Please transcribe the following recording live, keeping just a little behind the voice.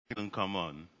Come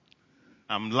on.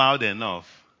 I'm loud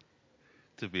enough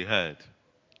to be heard.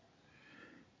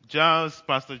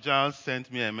 Pastor Giles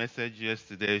sent me a message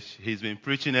yesterday. He's been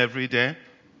preaching every day.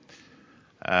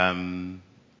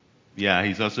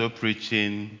 He's also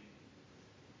preaching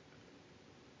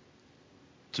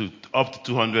to up to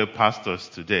 200 pastors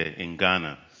today in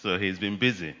Ghana. So he's been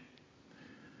busy.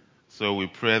 So we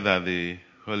pray that the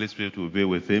Holy Spirit will be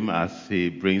with him as he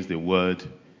brings the word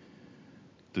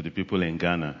to the people in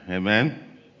Ghana. Amen?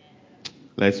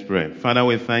 Let's pray. Father,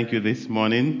 we thank you this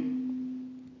morning.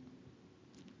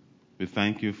 We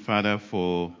thank you, Father,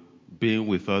 for being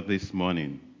with us this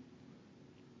morning.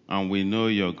 And we know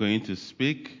you're going to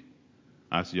speak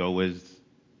as you always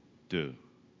do.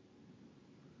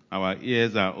 Our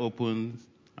ears are open,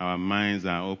 our minds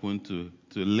are open to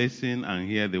listen and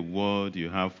hear the word you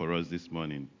have for us this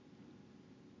morning.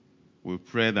 We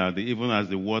pray that even as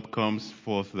the word comes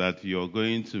forth, that you're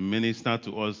going to minister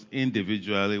to us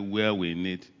individually where we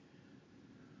need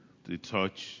the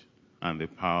touch and the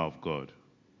power of God.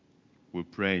 We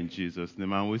pray in Jesus'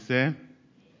 name, and we say,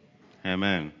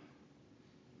 Amen.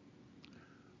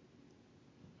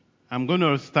 I'm going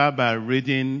to start by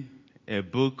reading a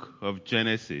book of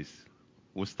Genesis.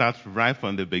 We'll start right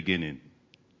from the beginning.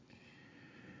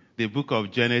 The book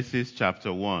of Genesis,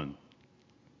 chapter 1,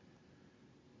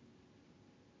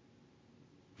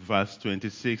 verse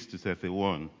 26 to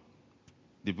 31.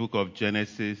 The book of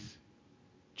Genesis,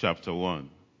 chapter 1.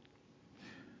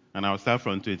 And I'll start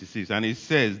from 26. And it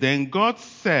says, Then God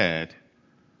said,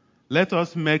 Let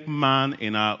us make man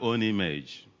in our own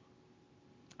image,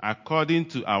 according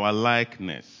to our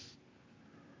likeness.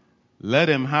 Let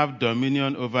him have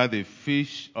dominion over the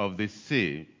fish of the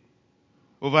sea,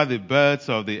 over the birds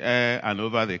of the air, and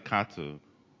over the cattle,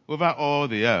 over all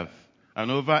the earth, and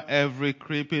over every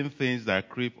creeping thing that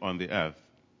creep on the earth.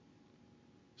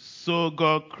 So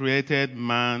God created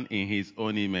man in his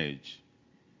own image.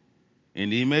 In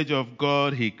the image of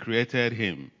God he created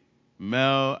him.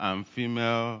 Male and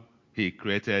female he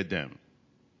created them.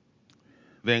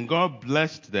 Then God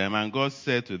blessed them, and God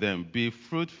said to them, Be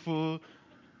fruitful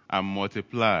and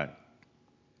multiply.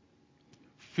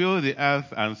 Fill the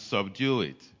earth and subdue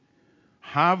it.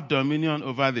 Have dominion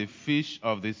over the fish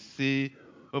of the sea,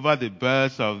 over the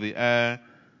birds of the air,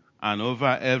 and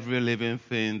over every living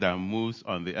thing that moves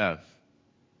on the earth.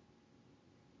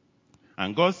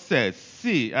 And God said,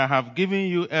 See, I have given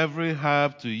you every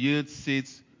herb to yield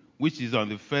seeds which is on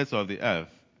the face of the earth,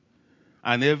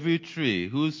 and every tree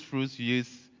whose fruit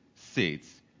yields seeds.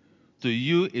 To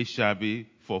you it shall be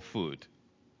for food.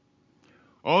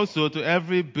 Also to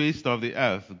every beast of the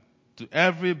earth, to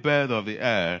every bird of the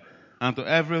air, and to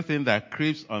everything that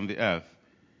creeps on the earth,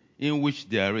 in which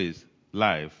there is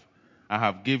life, I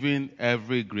have given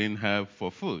every green herb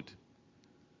for food.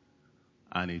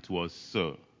 And it was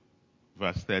so.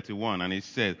 Verse 31, and it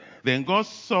says, Then God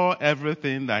saw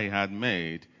everything that he had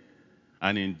made,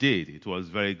 and indeed it was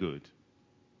very good.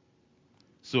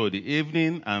 So the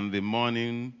evening and the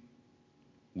morning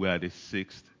were the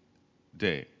sixth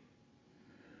day.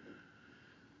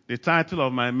 The title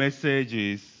of my message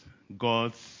is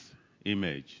God's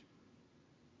Image.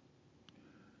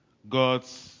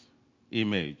 God's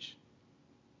image.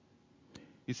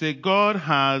 You see, God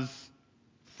has,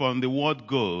 from the word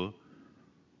go,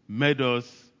 made us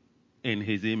in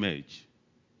his image.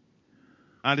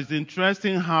 And it's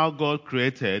interesting how God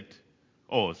created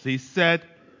us. He said,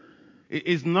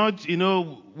 it's not,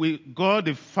 God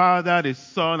the Father, the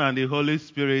Son, and the Holy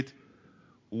Spirit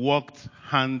worked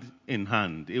hand in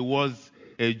hand. It was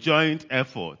a joint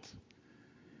effort.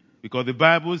 Because the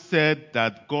Bible said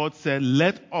that God said,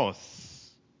 let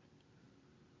us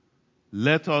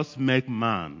make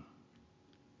man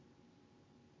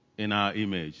in our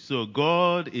image. So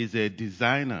God is a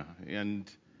designer,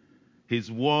 and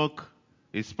his work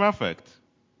is perfect.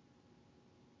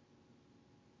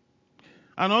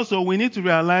 And also we need to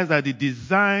realize that the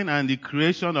design and the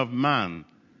creation of man,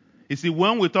 you see,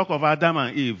 when we talk of Adam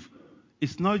and Eve,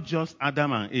 it's not just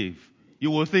Adam and Eve.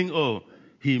 You will think, oh,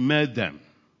 he made them,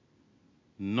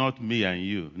 not me and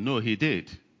you. No, he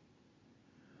did.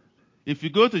 If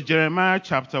you go to Jeremiah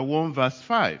chapter 1 verse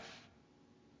 5,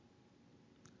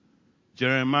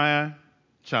 Jeremiah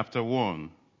chapter 1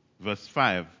 verse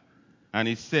 5, and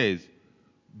it says,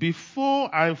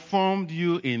 Before I formed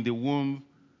you in the womb,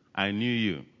 I knew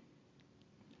you.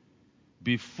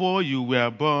 Before you were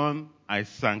born, I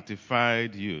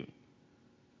sanctified you.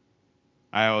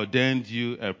 I ordained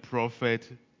you a prophet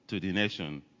to the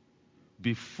nation.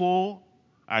 Before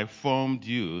I formed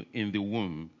you in the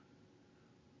womb,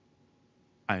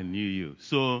 I knew you.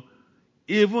 So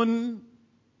even,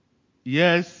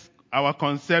 yes, Our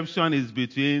conception is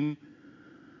between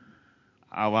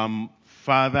our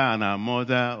father and our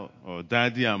mother, or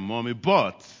daddy and mommy,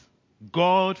 but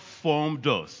God formed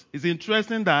us. It's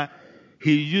interesting that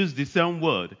he used the same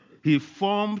word. He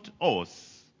formed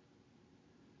us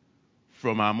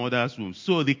from our mother's womb.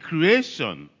 So the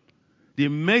creation, the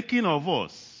making of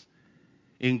us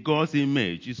in God's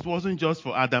image, it wasn't just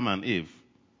for Adam and Eve.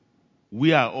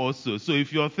 We are also. So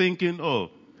if you're thinking,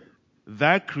 oh,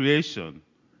 that creation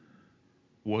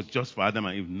was just for Adam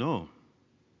and Eve, no.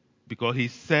 Because he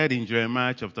said in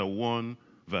Jeremiah chapter 1,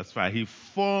 verse 5, he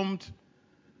formed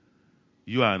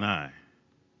you and I,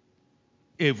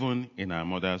 even in our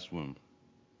mother's womb.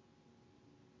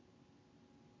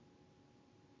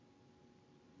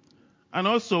 And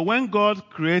also, when God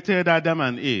created Adam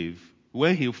and Eve,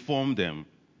 when he formed them,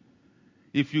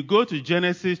 if you go to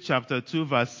Genesis chapter 2,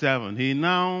 verse 7, he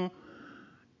now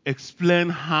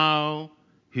explains how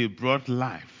he brought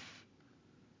life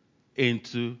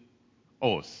into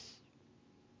us.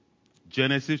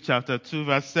 Genesis chapter 2,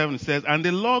 verse 7 says, and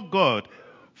the Lord God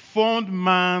formed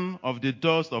man of the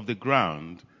dust of the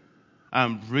ground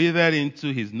and breathed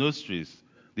into his nostrils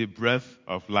the breath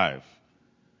of life.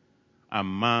 And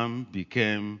man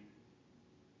became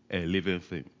a living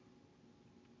thing.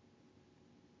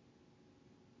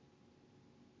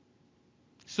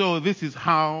 So this is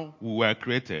how we were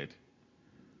created.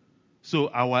 So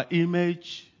our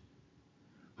image,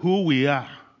 who we are,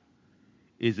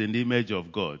 is in the image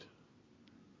of God.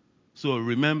 So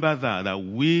remember that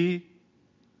we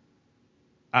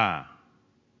are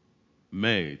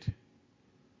made.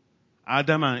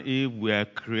 Adam and Eve were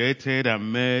created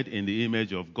and made in the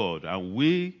image of God. And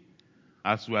we,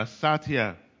 as we are sat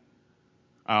here,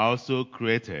 are also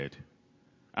created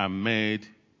and made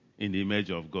in the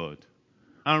image of God.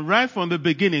 And right from the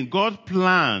beginning, God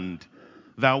planned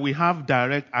that we have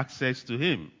direct access to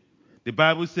him. The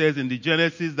Bible says in the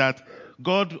Genesis that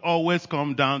God always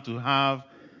come down to have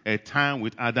a time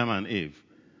with Adam and Eve.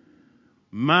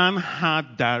 Man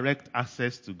had direct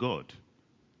access to God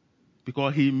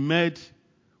because he made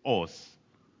us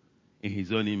in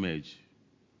his own image.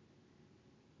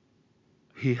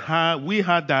 We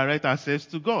had direct access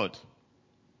to God.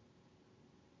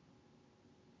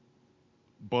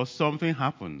 But something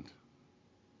happened.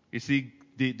 You see,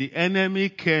 the enemy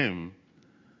came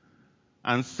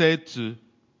and said to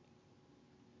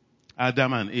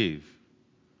Adam and Eve,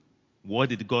 what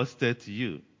did God say to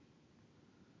you?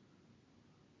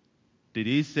 Did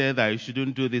he say that you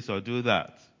shouldn't do this or do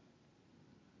that?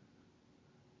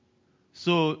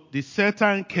 So the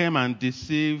Satan came and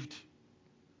deceived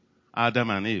Adam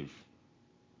and Eve.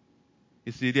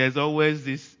 You see, there's always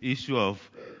this issue of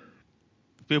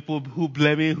people who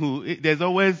blaming who. There's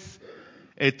always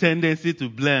a tendency to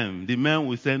blame. The man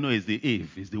will say, no, it's the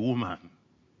Eve, it's the woman.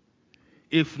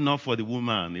 If not for the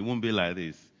woman, it won't be like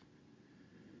this.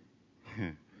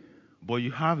 But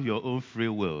you have your own free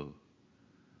will.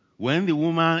 When the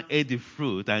woman ate the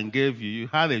fruit and gave you, you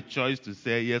had a choice to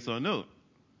say yes or no.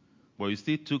 But you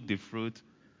still took the fruit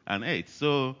and ate.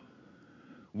 So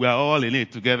we are all in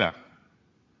it together.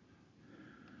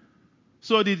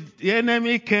 So the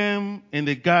enemy came in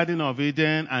the Garden of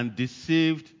Eden and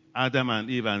deceived Adam and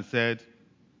Eve and said,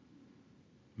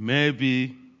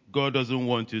 maybe God doesn't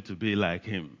want you to be like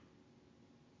him.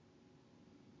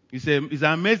 It's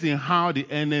amazing how the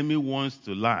enemy wants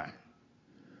to lie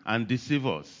and deceive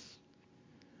us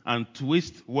and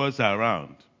twist words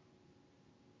around.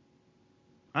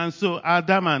 And so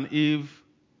Adam and Eve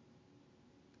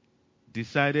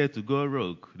decided to go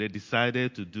rogue. They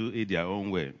decided to do it their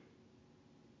own way.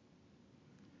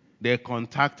 They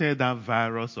contacted that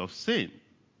virus of sin.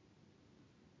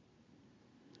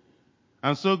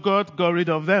 And so God got rid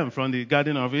of them from the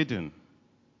Garden of Eden.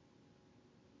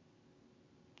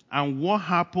 And what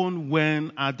happened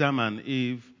when Adam and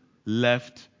Eve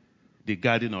left the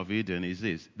Garden of Eden is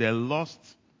this. They lost.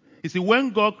 You see, when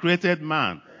God created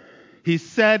man, he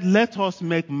said, let us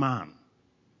make man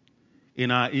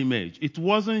in our image. It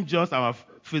wasn't just our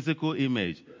physical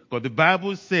image. Because the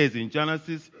Bible says in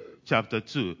Genesis chapter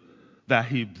 2 that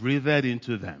he breathed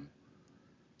into them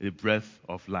the breath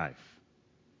of life.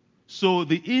 So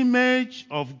the image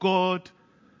of God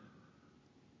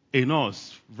in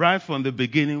us, right from the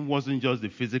beginning, wasn't just the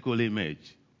physical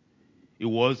image. It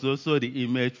was also the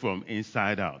image from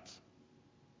inside out.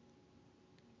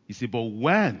 You see, but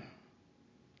when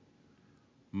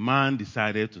man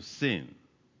decided to sin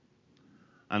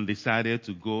and decided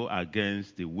to go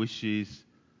against the wishes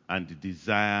and the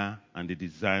desire and the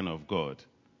design of God,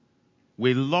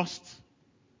 we lost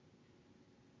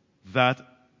that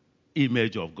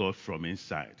image of God from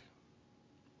inside.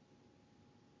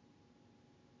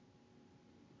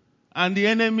 And the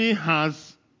enemy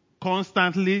has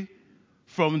constantly,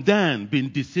 from then,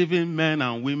 been deceiving men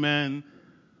and women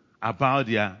about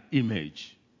their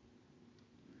image.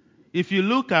 If you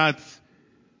look at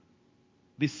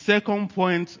the second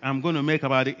point I'm going to make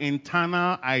about the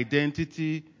internal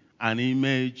identity and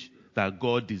image that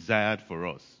God desired for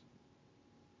us,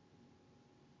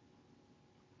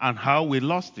 and how we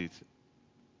lost it.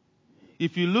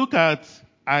 If you look at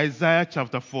Isaiah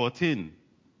chapter 14,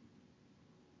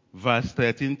 verse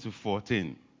 13 to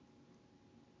 14,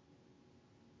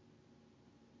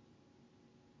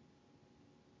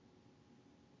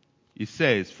 it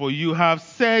says, "For you have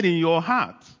said in your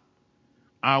heart,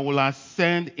 I will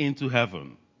ascend into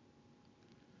heaven.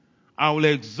 I will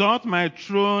exalt my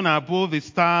throne above the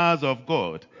stars of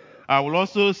God. I will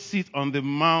also sit on the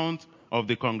mount of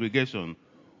the congregation,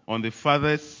 on the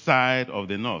farthest side of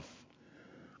the north.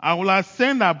 I will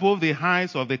ascend above the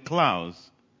heights of the clouds.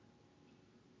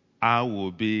 I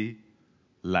will be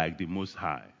like the Most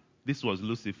High." This was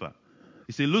Lucifer.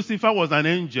 You see, Lucifer was an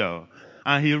angel,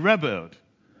 and he rebelled,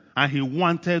 and he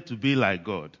wanted to be like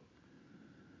God.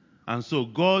 And so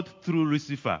God threw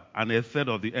Lucifer and a third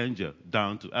of the angel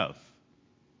down to earth.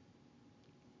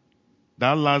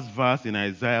 That last verse in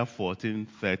Isaiah 14,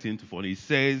 13 to 14, it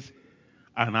says,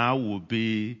 "And I will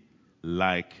be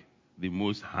like the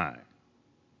Most High."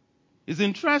 It's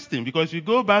interesting because you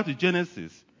go back to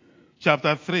Genesis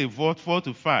chapter 3, verse 4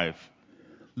 to 5.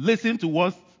 Listen to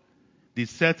what the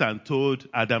Satan told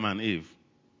Adam and Eve.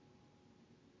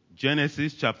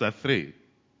 Genesis chapter 3,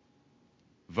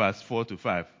 verse 4 to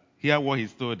 5. Hear what he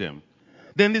told them.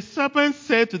 "Then the serpent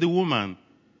said to the woman,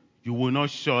 'You will not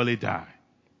surely die.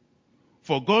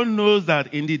 For God knows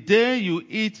that in the day you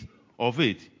eat of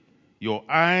it, your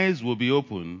eyes will be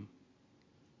open."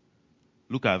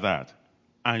 Look at that.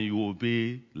 "And you will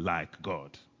be like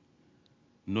God,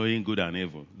 knowing good and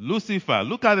evil." Lucifer,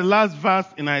 look at the last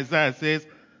verse in Isaiah. It says,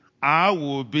 "I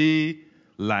will be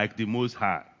like the Most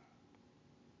High."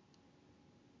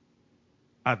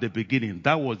 At the beginning,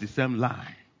 that was the same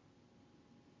lie.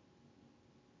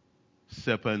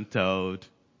 Serpent told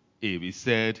Eve, he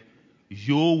said,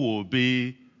 "You will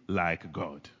be like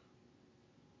God."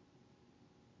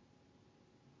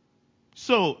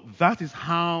 So that is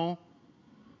how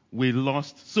we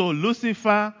lost. So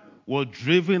Lucifer was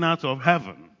driven out of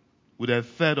heaven with a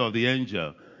third of the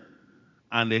angel,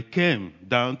 and they came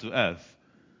down to earth.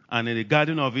 And in the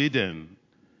Garden of Eden,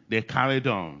 they carried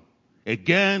on.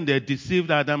 Again, they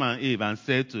deceived Adam and Eve and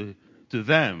said to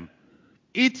them,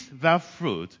 "Eat that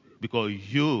fruit because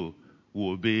you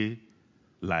will be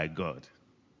like God."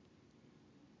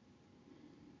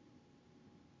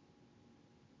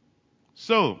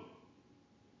 So,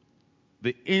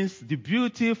 the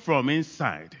beauty from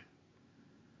inside,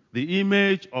 the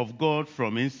image of God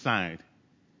from inside,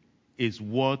 is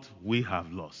what we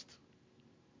have lost.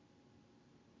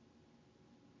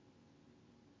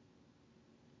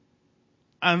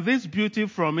 And this beauty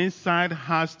from inside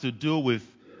has to do with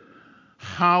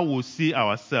how we see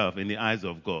ourselves in the eyes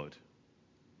of God.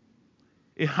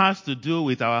 It has to do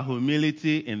with our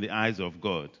humility in the eyes of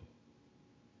God.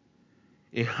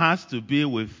 It has to be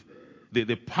with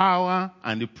the power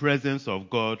and the presence of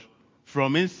God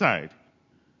from inside.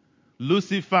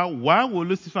 Lucifer, why would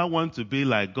Lucifer want to be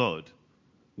like God?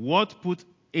 What put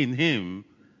in him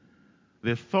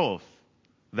the thought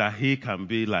that he can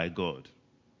be like God?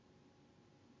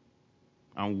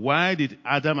 And why did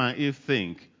Adam and Eve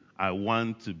think, "I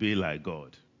want to be like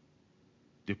God"?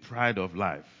 The pride of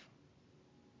life.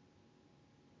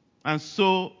 And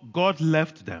so God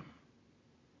left them.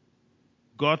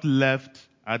 God left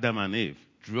Adam and Eve,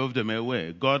 drove them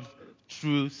away. God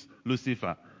threw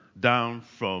Lucifer down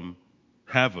from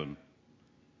heaven,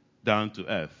 down to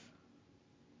earth.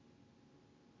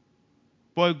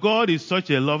 But God is such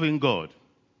a loving God.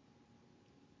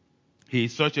 He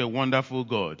is such a wonderful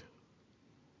God.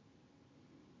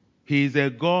 He is a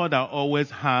God that always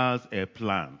has a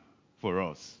plan for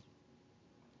us.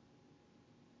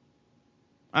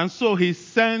 And so he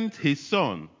sent his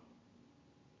son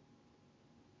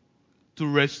to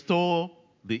restore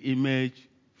the image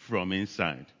from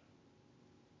inside.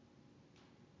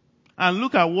 And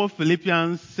look at what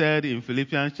Philippians said in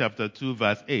Philippians chapter 2,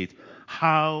 verse 8,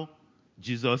 how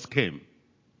Jesus came.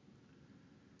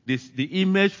 The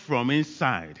image from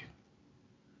inside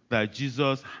that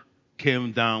Jesus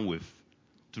came down with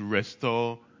to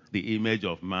restore the image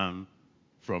of man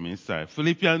from inside.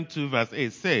 Philippians 2, verse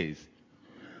 8 says,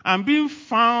 "And being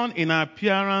found in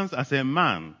appearance as a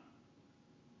man,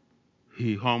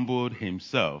 he humbled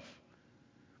himself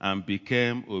and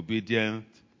became obedient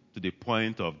to the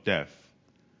point of death,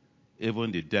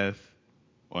 even the death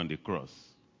on the cross.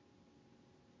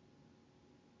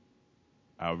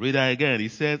 I'll read that again. He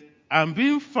says, and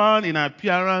being found in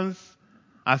appearance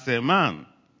as a man,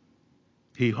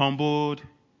 he humbled,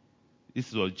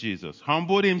 this was Jesus,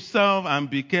 humbled himself and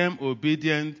became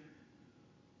obedient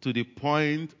to the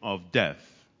point of death,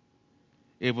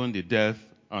 even the death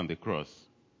on the cross.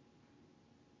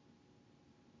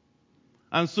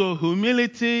 And so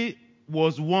humility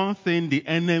was one thing the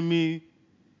enemy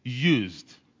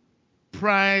used.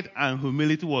 Pride and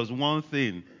humility was one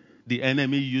thing the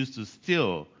enemy used to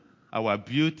steal our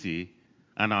beauty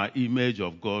and our image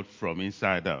of God from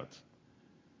inside out.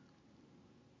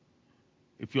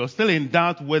 If you're still in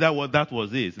doubt whether what that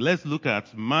was is, let's look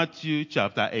at Matthew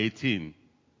chapter 18,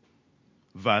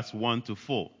 verse 1 to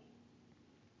 4.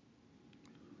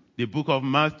 The book of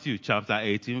Matthew chapter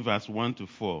 18, verse 1 to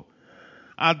 4.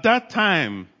 At that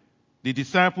time, the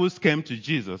disciples came to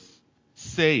Jesus,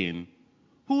 saying,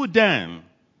 who then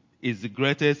is the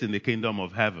greatest in the kingdom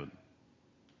of heaven?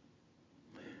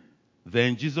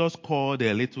 Then Jesus called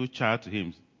a little child to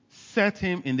him, set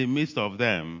him in the midst of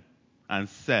them, and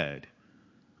said,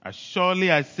 as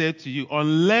surely I say to you,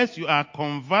 unless you are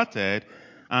converted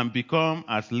and become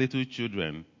as little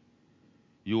children,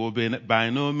 you will by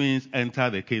no means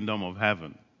enter the kingdom of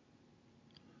heaven.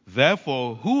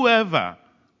 Therefore, whoever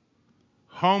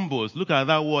humbles, look at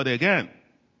that word again.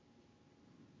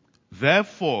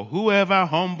 Therefore, whoever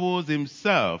humbles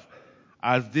himself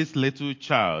as this little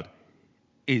child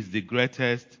is the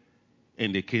greatest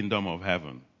in the kingdom of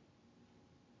heaven.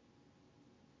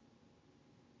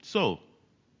 So,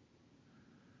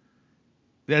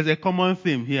 there's a common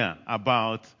theme here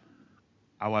about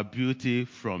our beauty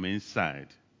from inside.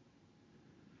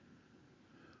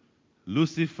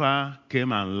 Lucifer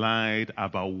came and lied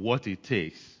about what it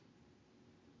takes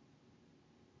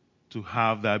to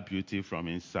have that beauty from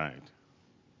inside.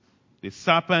 The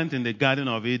serpent in the Garden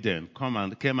of Eden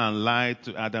came and lied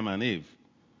to Adam and Eve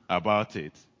about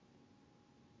it.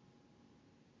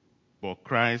 But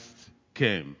Christ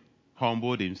came,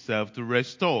 humbled himself to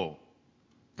restore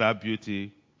that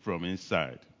beauty from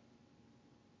inside.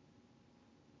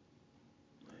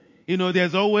 You know,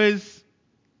 there's always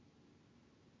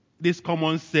this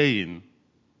common saying,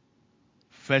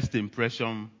 first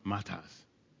impression matters.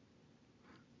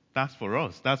 That's for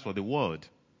us. That's for the world.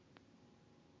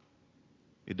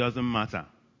 It doesn't matter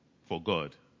for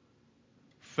God.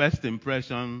 First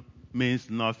impression means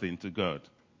nothing to God.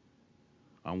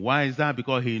 And why is that?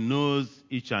 Because he knows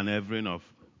each and every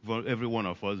one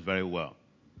of us very well.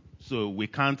 So we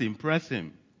can't impress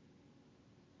him.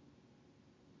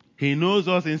 He knows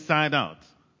us inside out.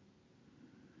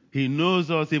 He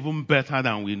knows us even better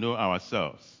than we know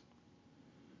ourselves.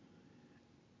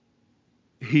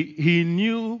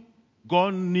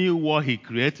 God knew what he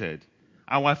created.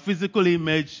 Our physical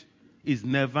image is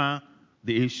never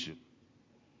the issue.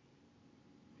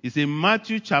 It's in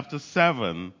Matthew chapter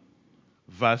 7,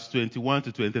 verse 21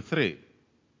 to 23.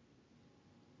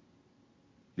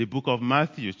 The book of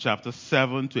Matthew chapter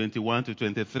 7, 21 to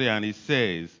 23, and it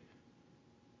says,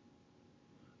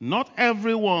 not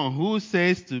everyone who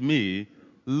says to me,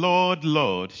 Lord,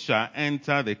 Lord, shall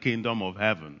enter the kingdom of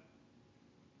heaven,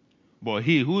 but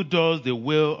he who does the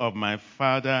will of my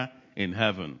Father in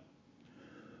heaven.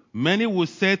 Many will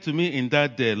say to me in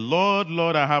that day, Lord,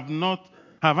 Lord, have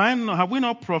we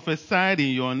not prophesied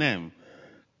in your name,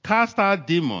 cast out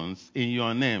demons in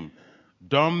your name,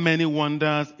 done many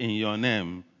wonders in your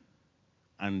name?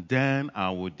 And then I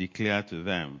will declare to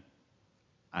them,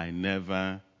 I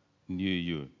never knew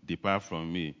you. Depart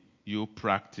from me, you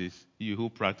who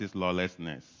practice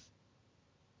lawlessness.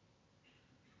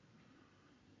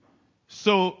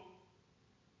 So,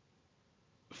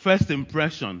 first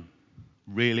impression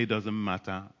really doesn't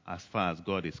matter as far as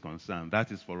God is concerned.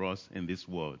 That is for us in this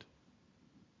world.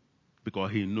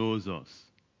 Because he knows us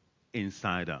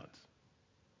inside out.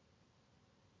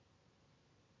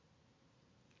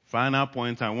 Final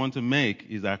point I want to make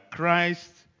is that Christ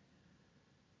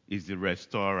is the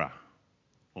restorer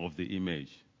of the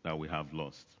image that we have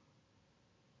lost.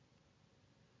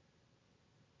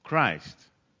 Christ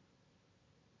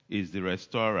is the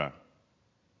restorer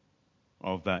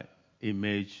of that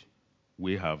image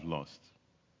we have lost.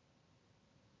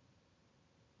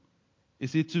 You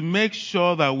see, to make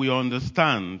sure that we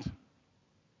understand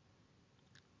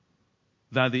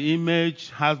that the image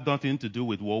has nothing to do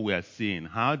with what we are seeing.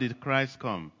 How did Christ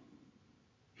come?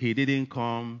 He didn't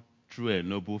come through a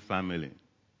noble family.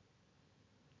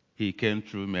 He came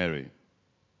through Mary.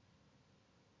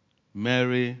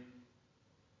 Mary,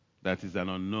 that is an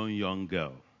unknown young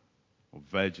girl, a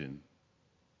virgin.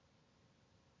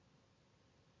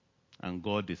 And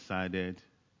God decided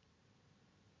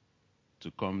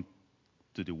to come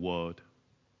to the world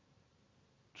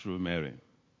through Mary.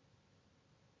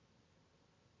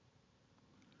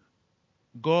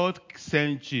 God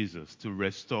sent Jesus to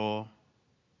restore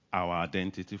our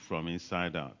identity from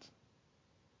inside out.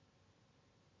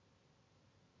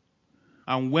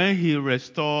 And when he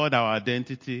restored our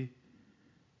identity,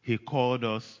 he called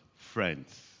us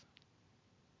friends.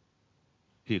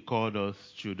 He called us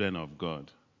children of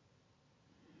God.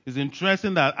 It's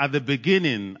interesting that at the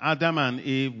beginning, Adam and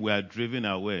Eve were driven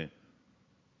away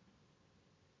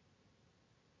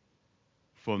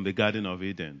from the Garden of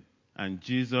Eden. And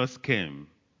Jesus came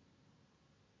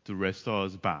to restore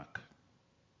us back,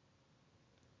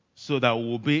 so that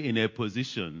we'll be in a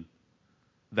position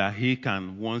that he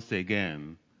can once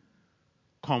again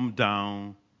come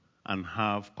down and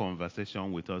have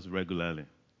conversation with us regularly.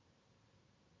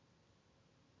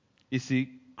 You see,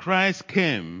 Christ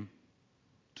came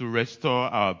to restore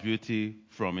our beauty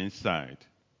from inside.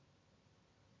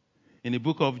 In the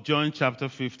book of John chapter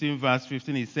 15, verse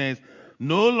 15, he says,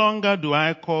 "No longer do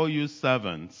I call you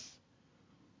servants,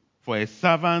 for a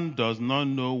servant does not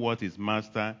know what his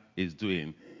master is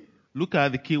doing." Look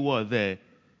at the key word there.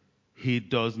 He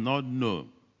does not know.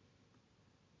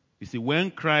 You see,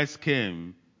 when Christ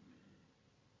came,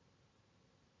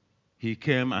 he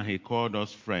came and he called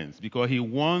us friends because he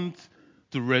wants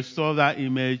to restore that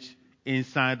image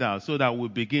inside out so that we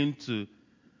begin to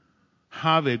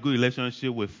have a good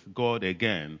relationship with God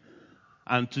again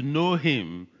and to know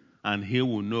him, and he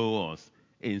will know us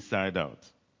inside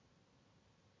out.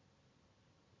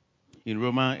 In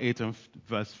Romans 8 and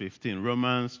verse 15,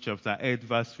 Romans chapter 8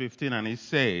 verse 15, and it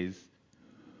says,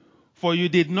 "For you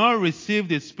did not receive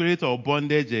the spirit of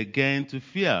bondage again to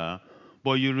fear,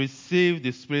 but you received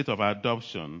the spirit of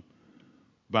adoption,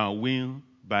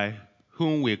 by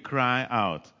whom we cry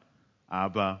out,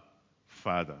 Abba,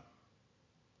 Father."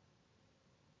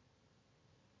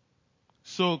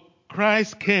 So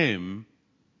Christ came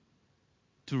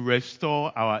to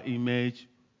restore our image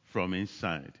from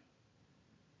inside.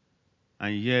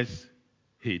 And yes,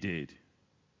 he did.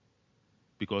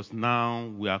 Because now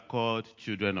we are called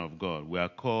children of God. We are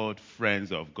called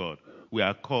friends of God. We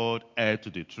are called heir to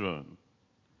the throne.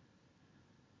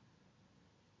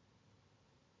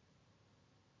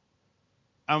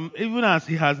 Even as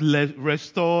he has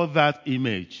restored that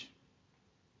image,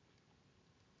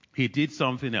 he did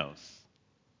something else.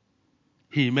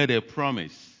 He made a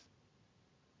promise.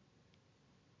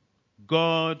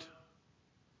 God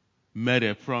made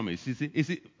a promise. You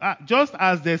see, just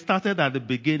as they started at the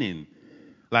beginning,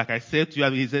 like I said to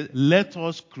you, he said, "Let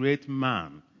us create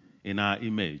man in our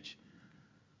image."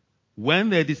 When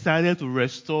they decided to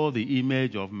restore the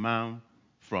image of man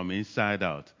from inside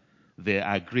out, they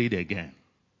agreed again.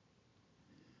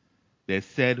 They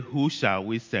said, "Who shall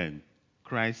we send?"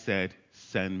 Christ said,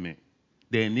 "Send me."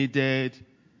 They needed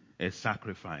a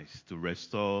sacrifice to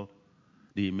restore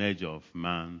the image of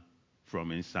man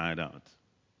from inside out.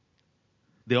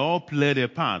 They all played a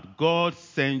part. God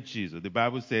sent Jesus. The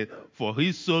Bible said, "For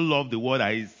he so loved the world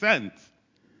that he sent."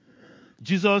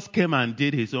 Jesus came and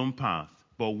did his own part.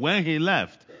 But when he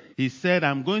left, he said,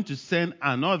 "I'm going to send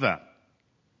another."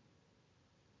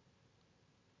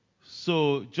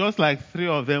 So just like three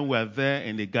of them were there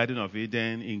in the Garden of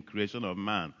Eden in creation of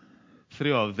man,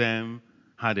 three of them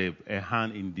had a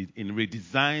hand in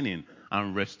redesigning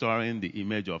and restoring the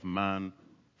image of man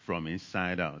from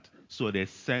inside out. So they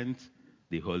sent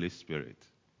the Holy Spirit.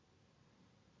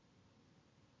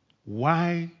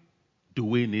 Why do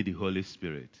we need the Holy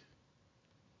Spirit?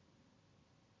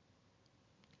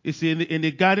 You see, in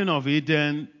the Garden of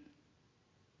Eden,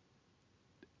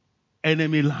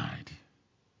 enemy lied.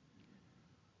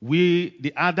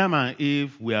 The Adam and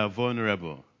Eve, we are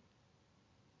vulnerable.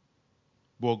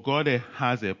 But God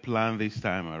has a plan this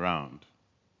time around.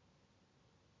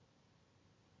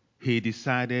 He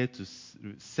decided to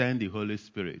send the Holy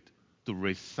Spirit to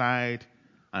reside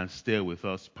and stay with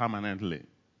us permanently,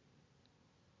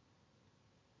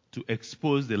 to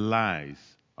expose the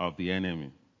lies of the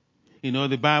enemy. You know,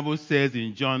 the Bible says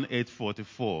in John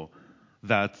 8:44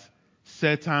 that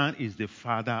Satan is the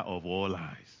father of all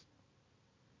lies.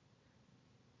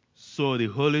 So the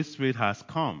Holy Spirit has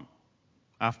come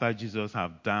after Jesus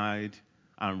have died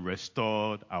and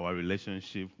restored our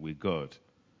relationship with God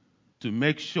to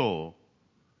make sure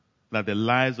that the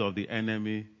lies of the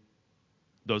enemy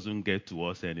doesn't get to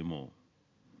us anymore.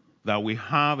 That we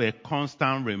have a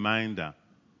constant reminder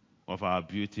of our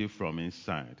beauty from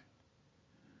inside.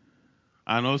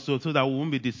 And also so that we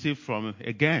won't be deceived from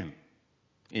again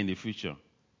in the future.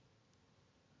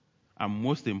 And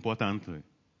most importantly,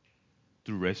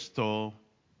 to restore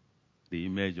the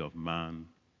image of man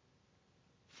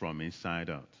from inside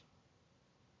out.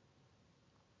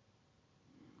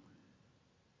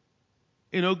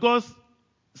 God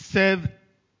said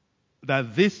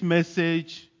that this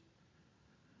message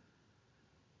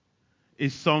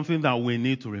is something that we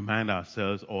need to remind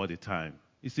ourselves all the time.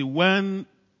 You see, when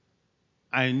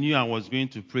I knew I was going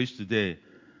to preach today,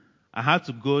 I had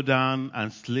to go down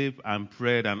and sleep and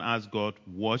pray and ask God,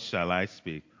 what shall I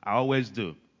speak? I always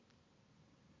do.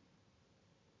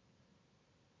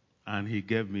 And He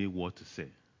gave me what to say.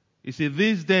 You see,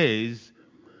 these days,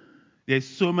 there's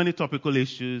so many topical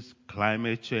issues: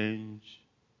 climate change,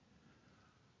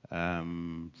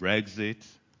 Brexit.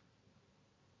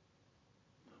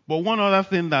 But one other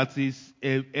thing that is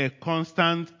a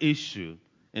constant issue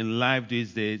in life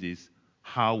these days is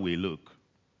how we look.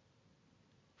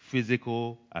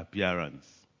 Physical appearance.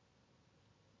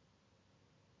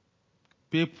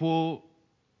 People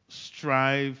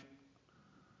strive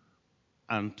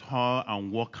and toil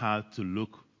and work hard to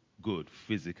look good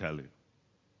physically.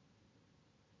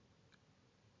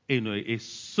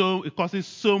 It causes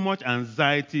so much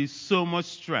anxiety, so much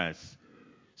stress,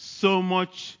 so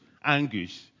much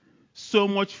anguish, so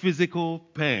much physical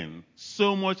pain,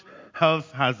 so much health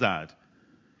hazard,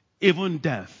 even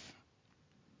death,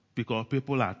 because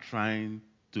people are trying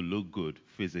to look good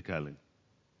physically.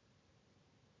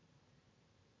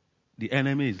 The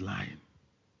enemy is lying.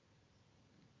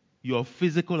 Your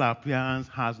physical appearance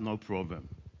has no problem.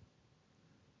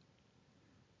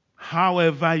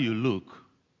 However you look,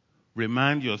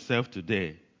 remind yourself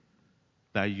today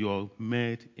that you're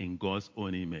made in God's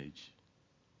own image.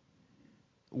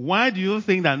 Why do you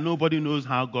think that nobody knows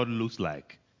how God looks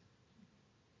like?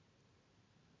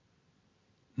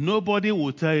 Nobody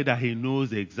will tell you that he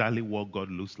knows exactly what God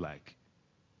looks like.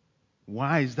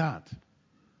 Why is that?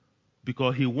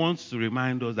 Because he wants to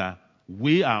remind us that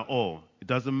we are all. It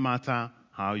doesn't matter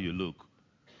how you look.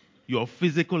 Your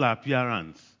physical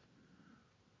appearance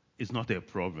is not a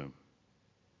problem.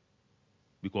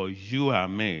 Because you are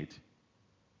made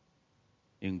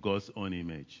in God's own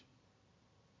image.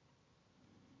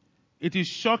 It is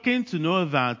shocking to know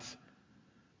that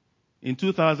in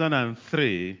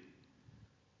 2003,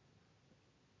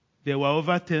 there were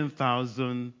over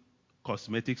 10,000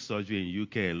 cosmetic surgery in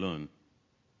UK alone.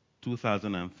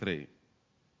 2003.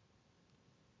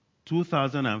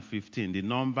 2015, the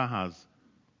number has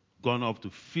gone up to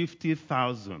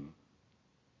 50,000.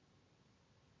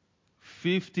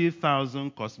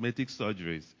 50,000 cosmetic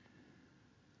surgeries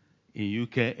in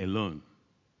UK alone.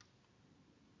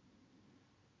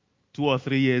 2 or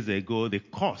 3 years ago, the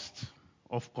cost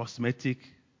of cosmetic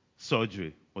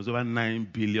surgery was over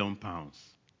 £9 billion.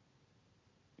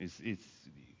 It's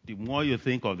the more you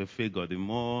think of the figure, the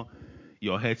more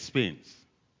your head spins.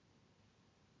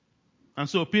 And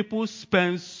so people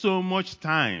spend so much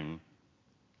time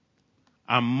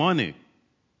and money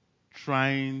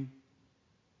trying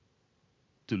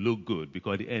to look good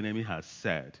because the enemy has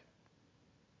said,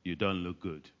 you don't look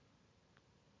good.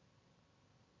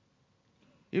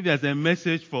 If there's a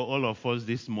message for all of us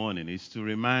this morning, it's to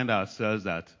remind ourselves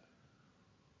that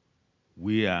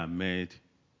we are made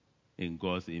in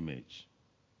God's image.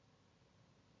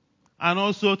 And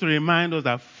also to remind us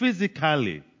that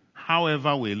physically,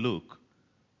 however we look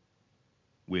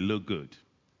good.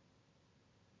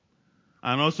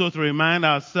 And also to remind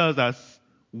ourselves that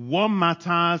what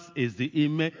matters is the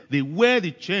image, the way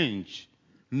the change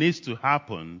needs to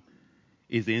happen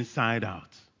is inside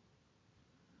out.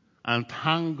 And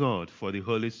thank God for the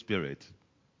Holy Spirit,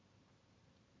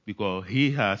 because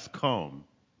He has come,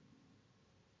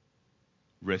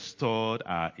 restored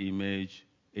our image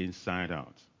inside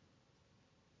out.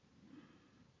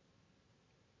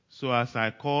 So as I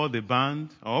call the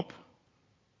band up,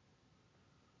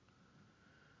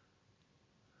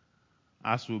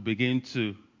 as we begin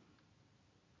to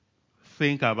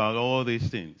think about all these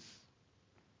things,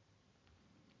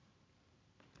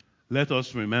 let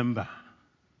us remember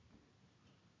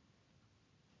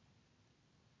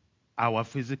our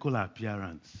physical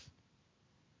appearance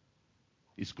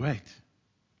is great.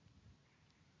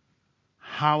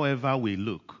 However we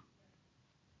look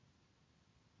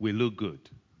good.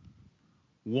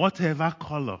 Whatever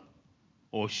color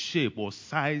or shape or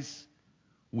size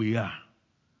we are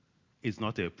is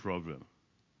not a problem.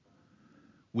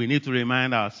 We need to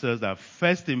remind ourselves that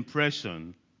first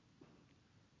impression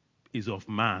is of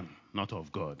man, not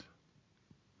of God.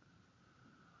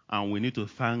 And we need to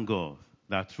thank God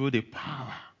that through the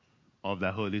power of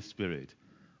the Holy Spirit,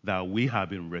 that we have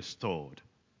been restored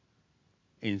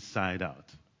inside out.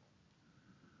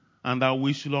 And that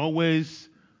we should always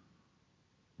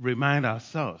remind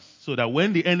ourselves so that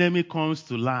when the enemy comes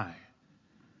to lie,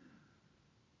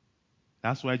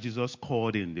 That's why Jesus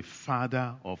called him the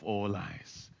father of all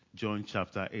lies. John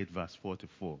chapter 8, verse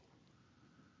 44.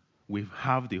 We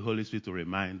have the Holy Spirit to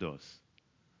remind us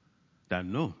that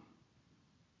no,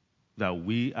 that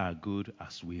we are good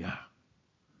as we are.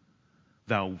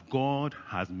 That God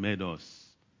has made us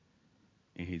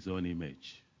in his own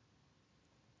image.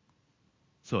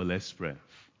 So let's pray.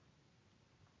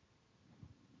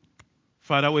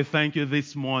 Father, we thank you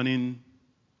this morning.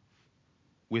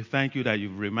 We thank you that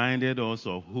you've reminded us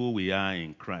of who we are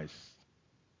in Christ.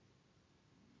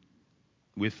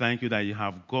 We thank you that you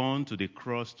have gone to the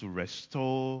cross to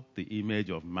restore the image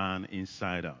of man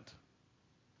inside out.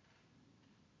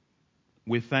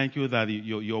 We thank you that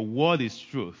your word is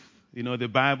truth. You know, the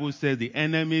Bible says the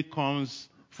enemy comes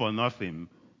for nothing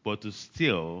but to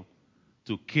steal,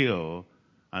 to kill,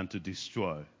 and to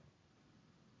destroy.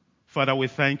 Father, we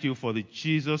thank you for the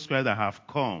Jesus Christ that have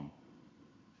come,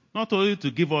 not only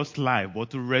to give us life,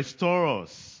 but to restore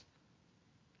us.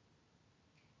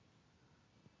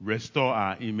 Restore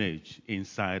our image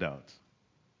inside out.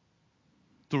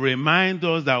 To remind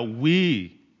us that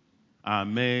we are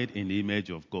made in the image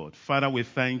of God. Father, we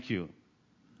thank you.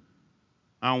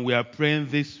 And we are praying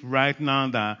this right now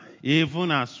that even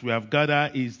as we have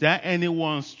gathered, is there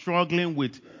anyone struggling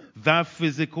with that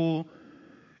physical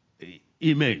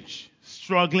image?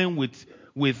 Struggling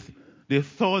with the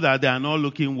thought that they are not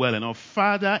looking well enough?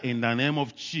 Father, in the name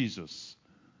of Jesus,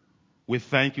 we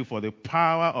thank you for the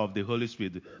power of the Holy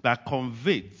Spirit that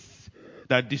convicts,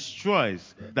 that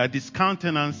destroys, that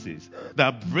discountenances,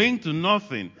 that bring to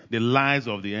nothing the lies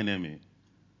of the enemy.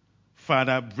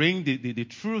 Father, bring the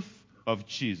truth of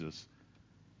Jesus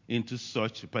into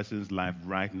such a person's life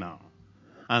right now.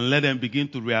 And let them begin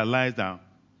to realize that,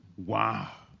 wow,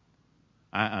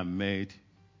 I am made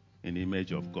in the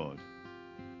image of God,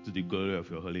 to the glory of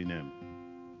your holy name.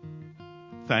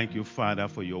 Thank you, Father,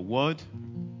 for your word.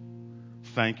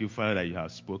 Thank you, Father, that you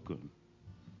have spoken.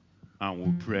 And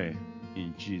we'll pray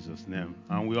in Jesus' name.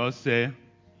 And we all say,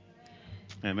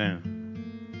 Amen.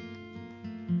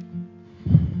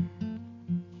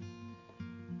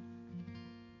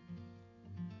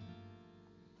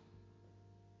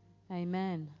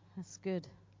 Amen. That's good.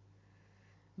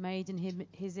 Made in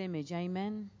his image.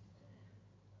 Amen.